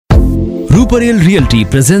Ruparel Realty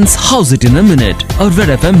presents House It in a Minute, a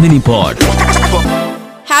Red FM mini pod.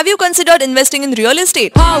 Have you considered investing in real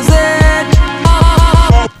estate?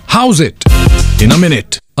 House It in a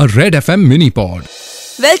Minute, a Red FM mini pod.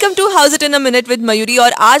 Welcome to house it in a minute with Mayuri.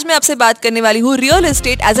 और आज मैं आपसे बात करने वाली हूँ real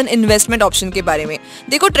estate as an investment option के बारे में।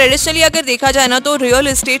 देखो, ट्रेडिशनली अगर देखा जाए ना तो रियल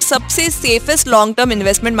एस्टेट सबसे सेफेस्ट लॉन्ग टर्म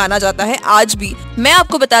इन्वेस्टमेंट माना जाता है आज भी। मैं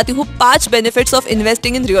आपको बताती हूँ 5 benefits of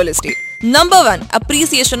investing in real estate. Number 1,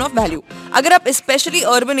 appreciation of value. अगर आप स्पेशली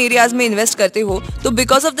अर्बन एरियाज में इन्वेस्ट करते हो तो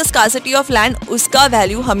because of the scarcity of land उसका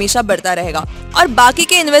वैल्यू हमेशा बढ़ता रहेगा और बाकी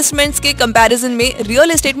के इन्वेस्टमेंट्स के कंपैरिजन में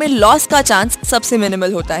रियल एस्टेट में लॉस का चांस सबसे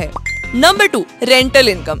मिनिमल होता है। Number 2, rental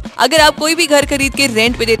income. अगर आप कोई भी घर खरीद के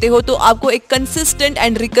रेंट पे देते हो तो आपको एक कंसिस्टेंट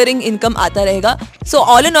एंड रिकरिंग इनकम आता रहेगा। सो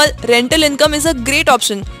all in all rental income is a great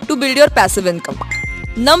option to build your passive income.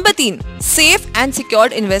 Number 3, safe and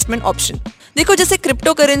secured investment option. देखो, जैसे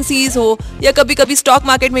क्रिप्टो करेंसीज हो या कभी कभी स्टॉक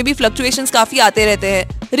मार्केट में भी फ्लक्चुएशंस काफी आते रहते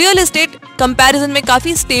हैं, रियल एस्टेट कंपैरिजन में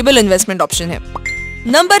काफी स्टेबल इन्वेस्टमेंट ऑप्शन है।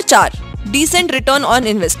 Number 4, decent return on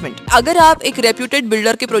investment. अगर आप एक रेप्यूटेड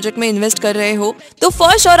बिल्डर के प्रोजेक्ट में इन्वेस्ट कर रहे हो तो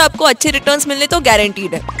फर्स्ट और आपको अच्छे रिटर्न्स मिलने तो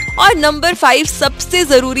गारंटीड है। और नंबर 5, सबसे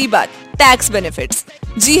जरूरी बात, टैक्स बेनिफिट्स।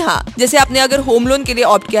 जी हाँ, जैसे आपने अगर होम लोन के लिए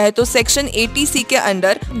ऑप्ट किया है तो सेक्शन 80C के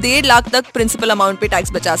अंडर 1.5 लाख तक प्रिंसिपल अमाउंट पे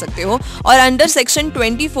टैक्स बचा सकते हो और under section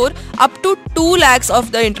 24 up to 2 lakhs of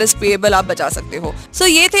the interest payable आप बचा सकते हो। सो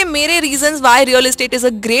ये थे मेरे reasons why real estate is a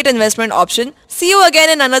great investment option. See you again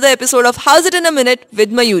in another episode of house it in a minute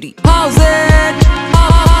with Mayuri.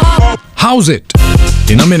 House It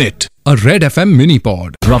in a Minute, a Red FM mini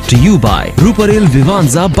pod. Brought to you by Ruparel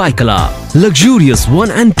Vivanza Baikala. Luxurious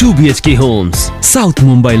 1 and 2 BHK homes. South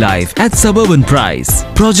Mumbai Life at Suburban Price.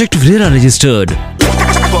 Project Vrera registered.